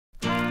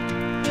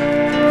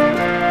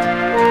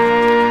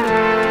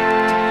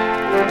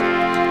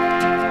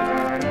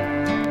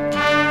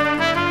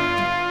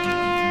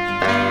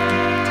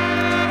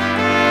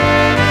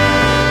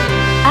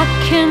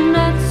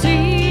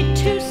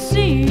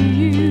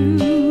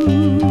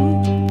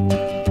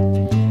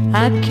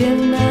I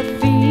cannot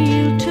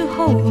feel to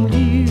hold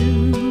you.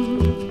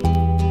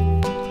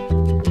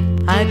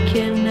 I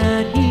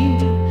cannot hear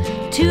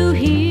to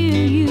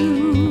hear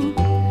you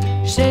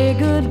say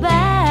goodbye.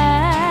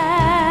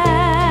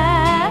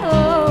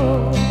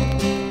 Oh,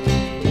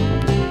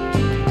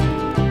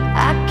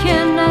 I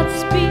cannot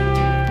speak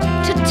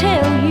to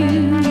tell you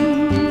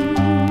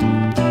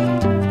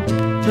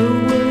the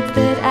words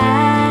that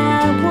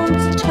I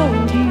once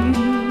told you.